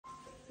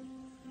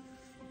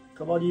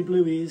Come on, you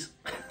blueies.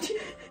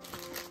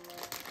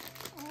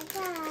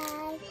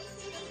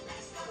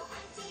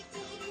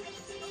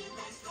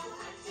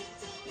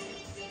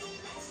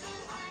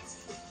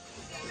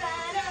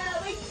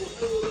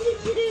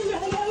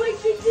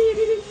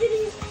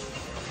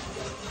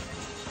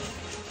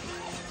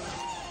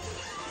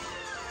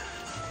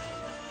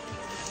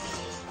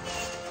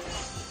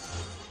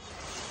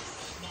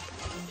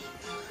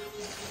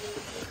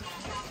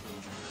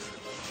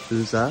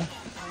 Who's that?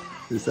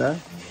 Who's that?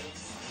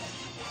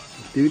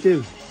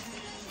 Doo-doo.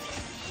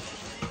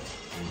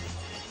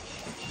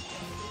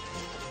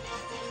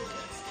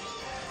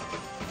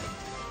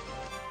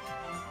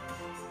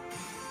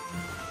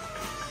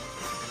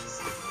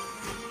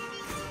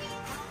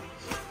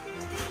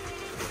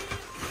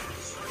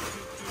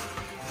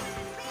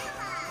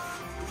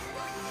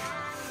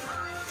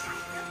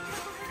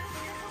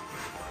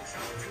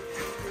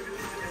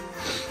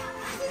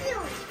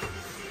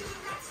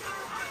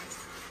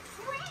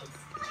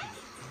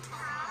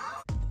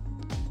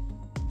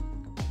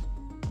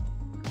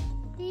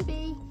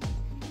 Baby.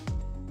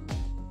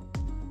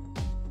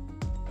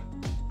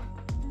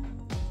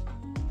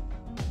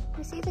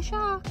 You see the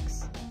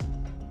sharks?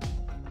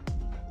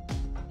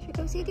 Should we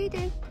go see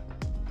Doo-Doo?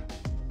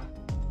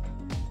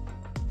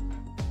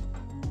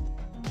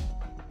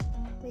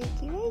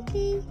 Wakey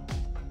wakey.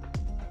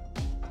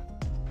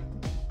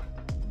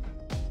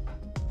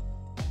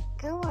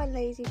 Go on,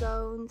 lazy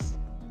bones.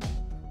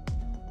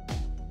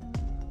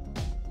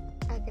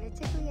 I'm gonna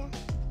tickle ya.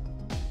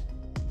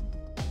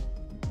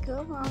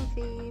 Come on,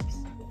 Phoebes.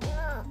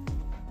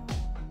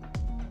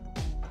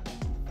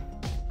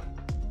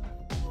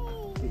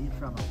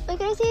 We're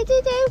gonna see a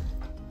Doo-Doo.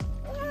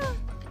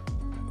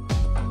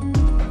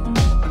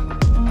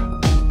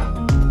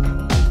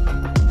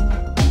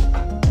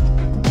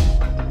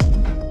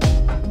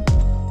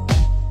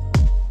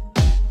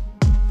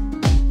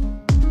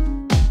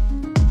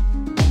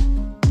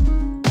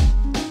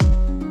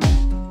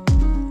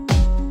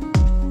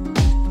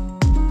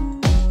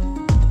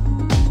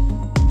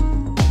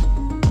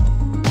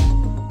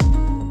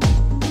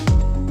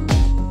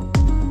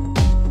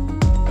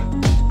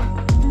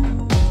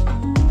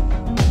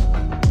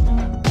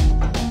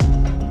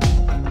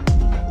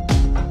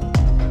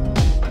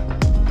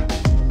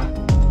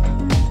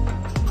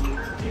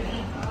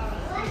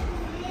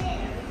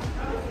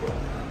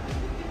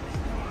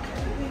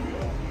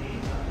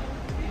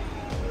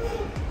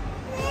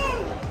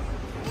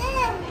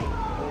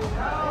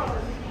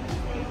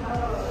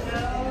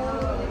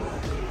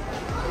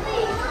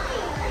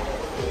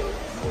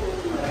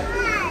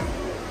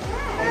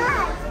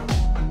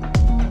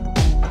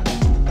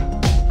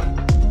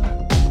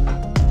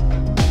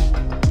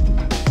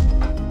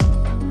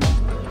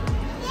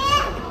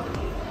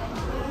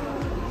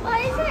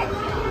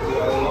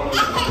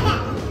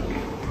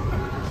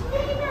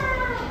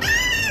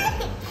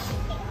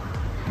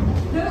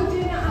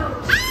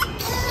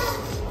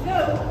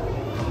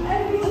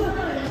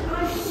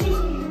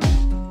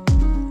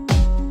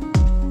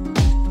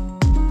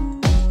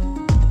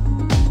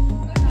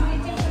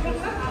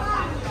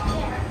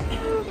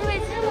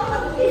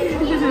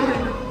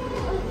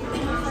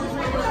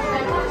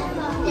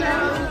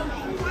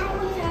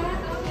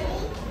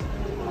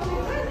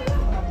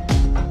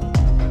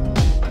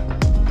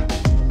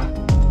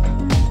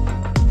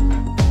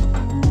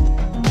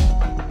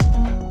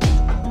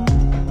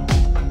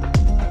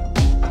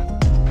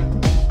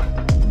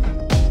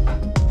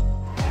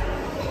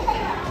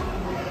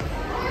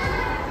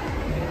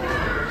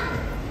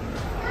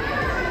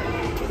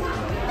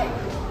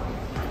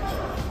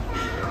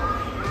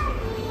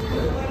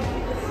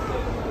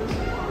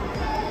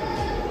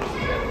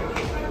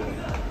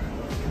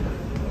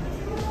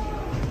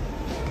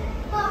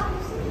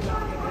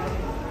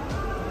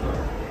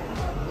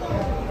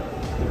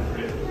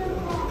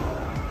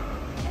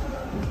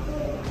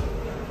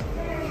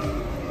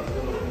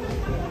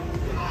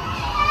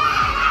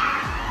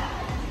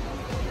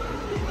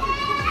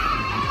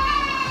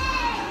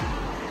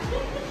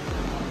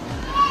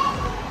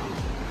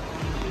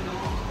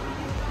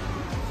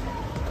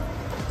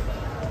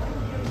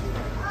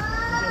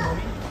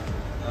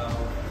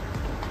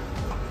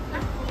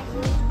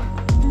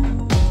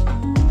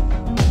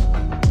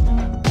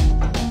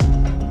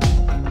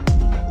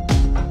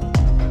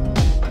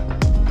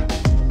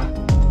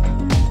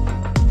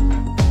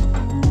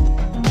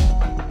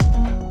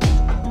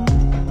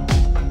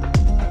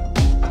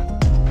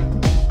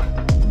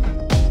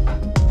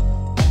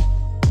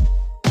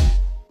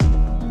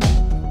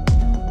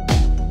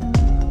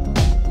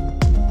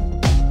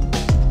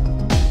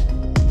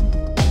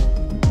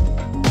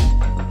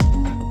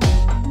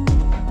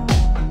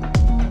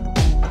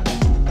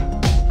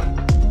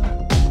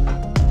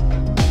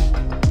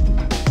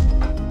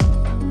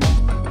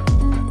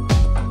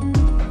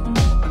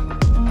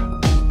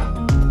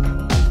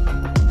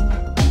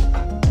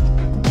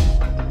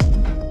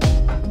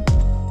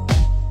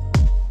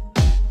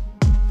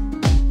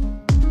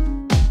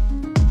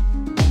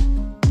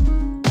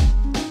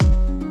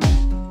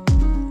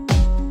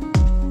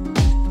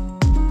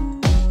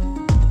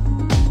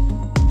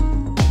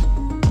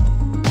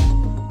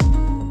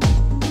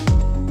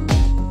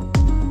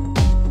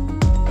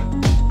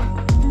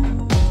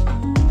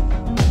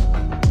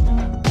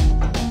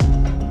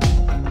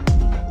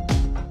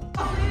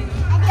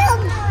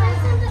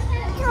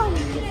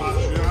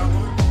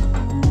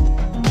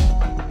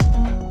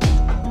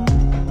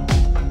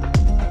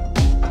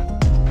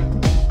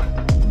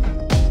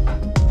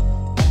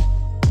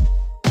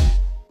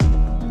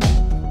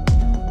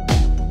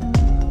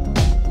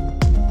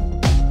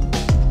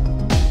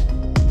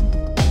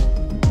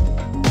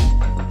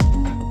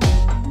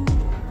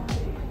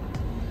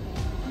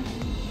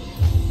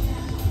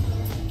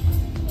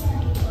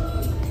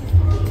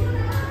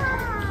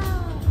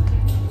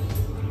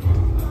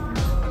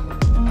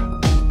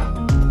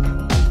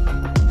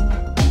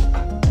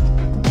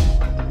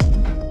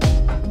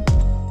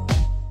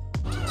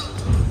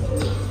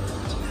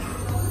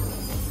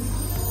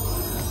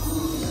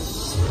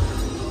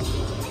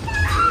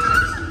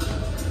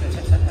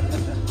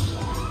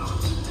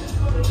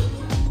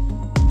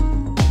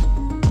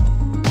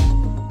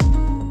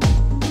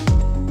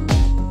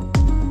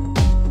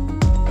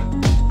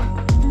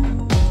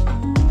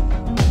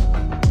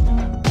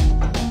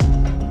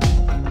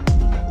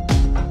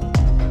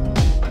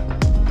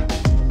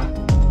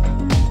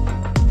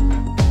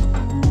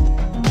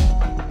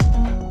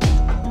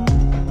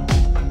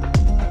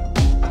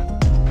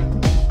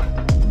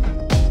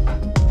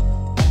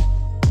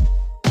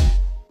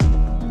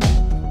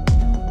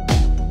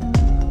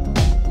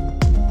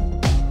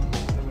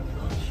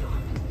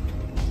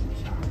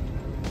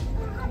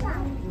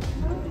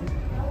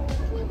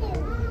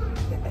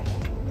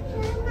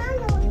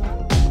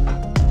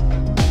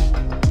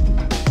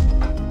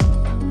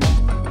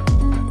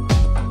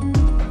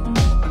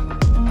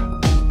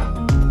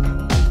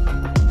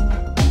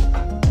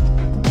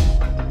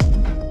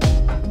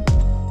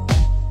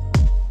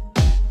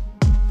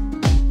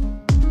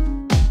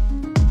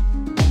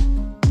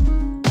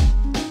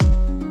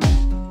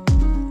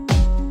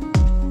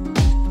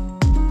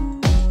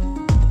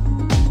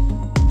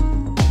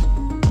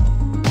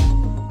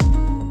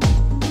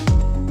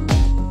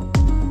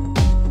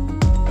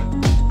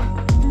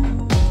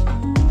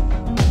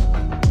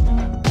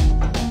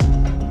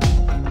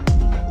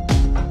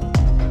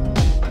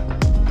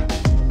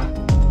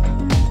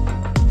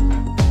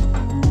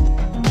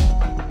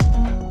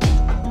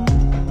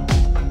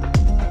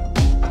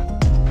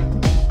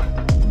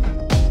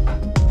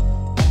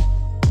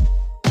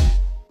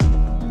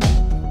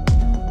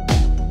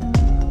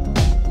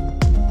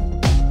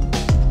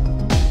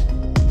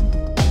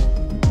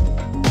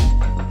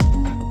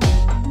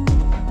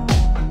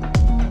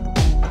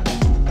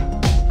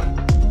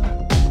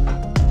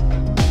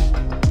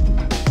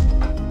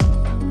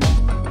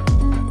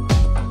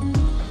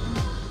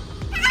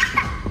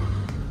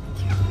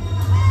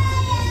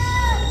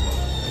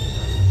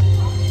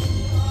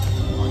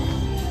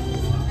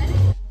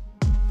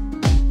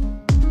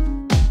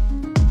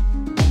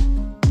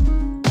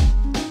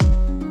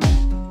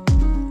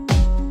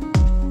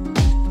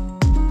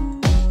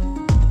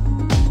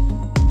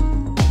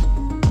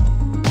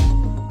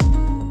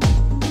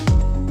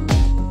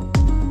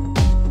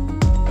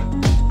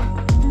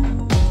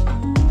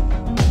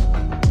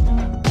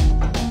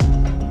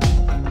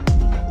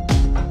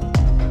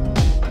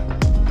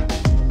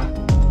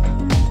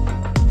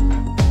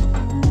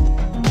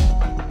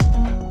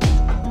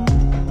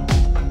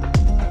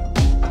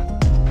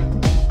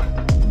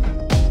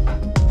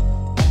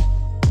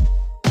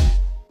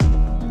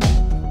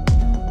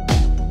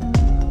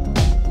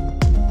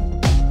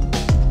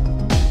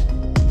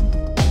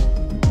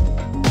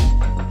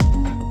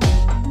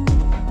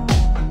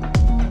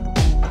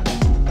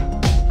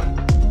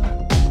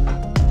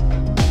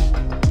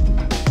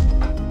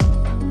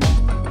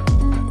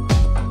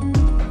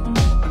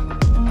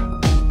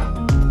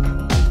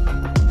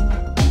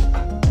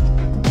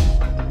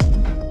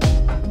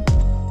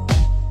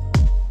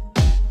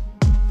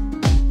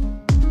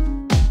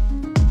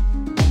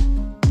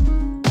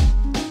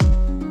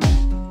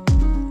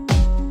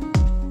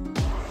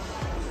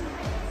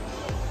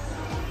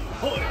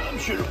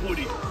 Shut up,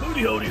 Woody.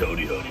 Woody, Woody,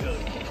 Woody, Woody, Woody.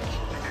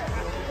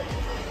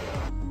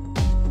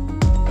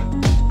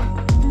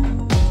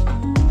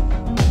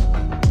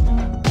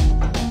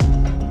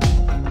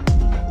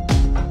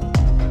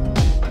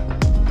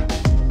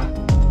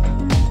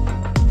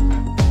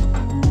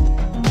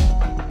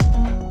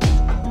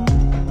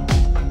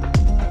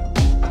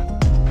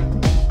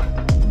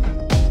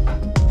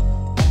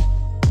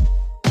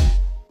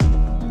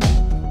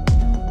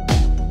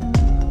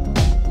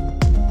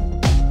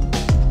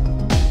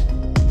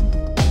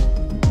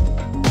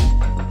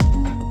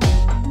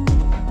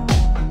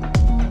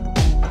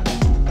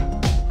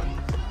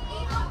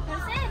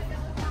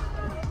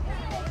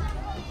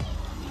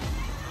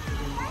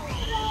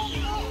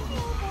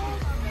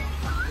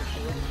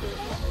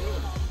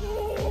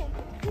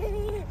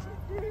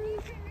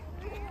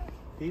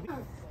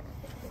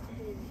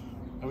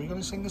 Are we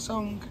going to sing a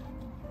song?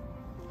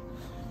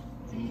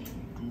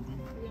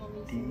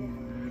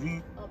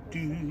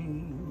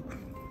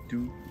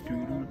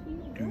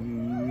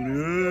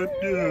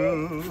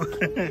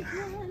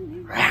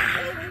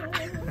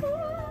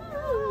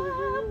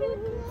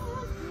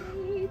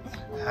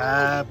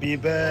 Happy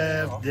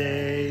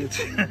birthday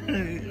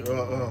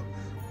to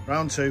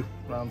round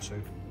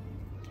two.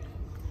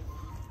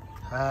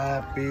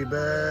 Happy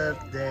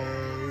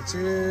birthday to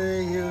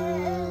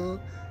you.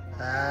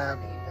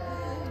 Happy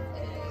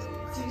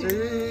birthday to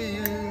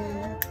you.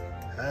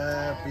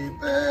 Happy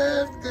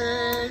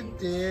birthday,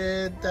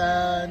 dear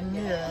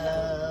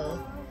Danielle.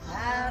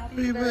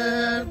 Happy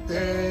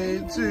birthday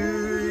to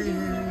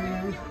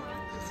you.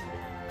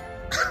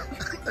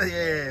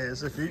 Yeah,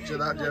 it's the future,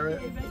 that, Jerry.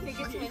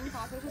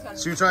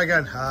 So you try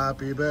again.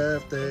 Happy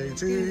birthday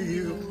to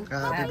you.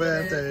 Happy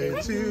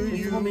birthday to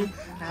you.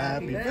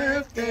 Happy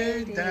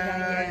birthday,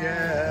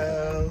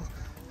 Danielle.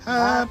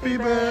 Happy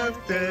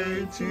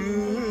birthday to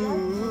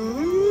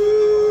you.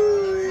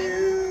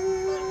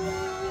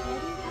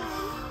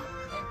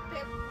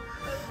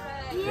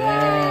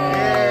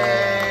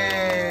 Yay!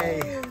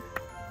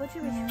 What do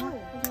you wish for?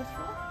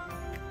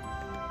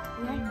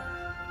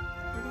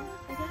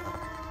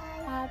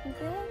 Happy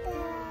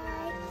birthday.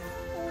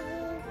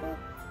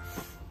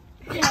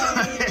 Yay!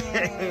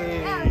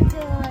 That was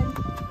good.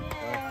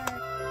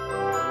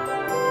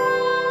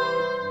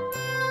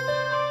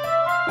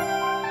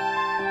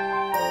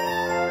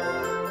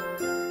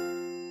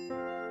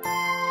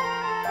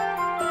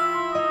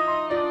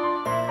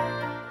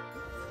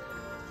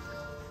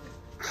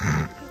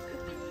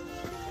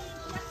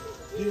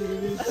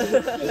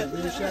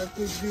 Baby shark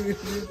is good.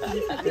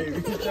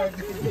 Baby shark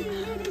is good.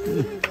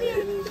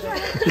 Baby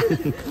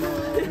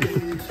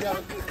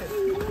shark.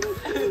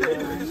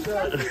 Baby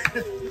shark.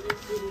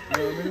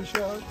 Baby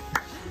shark.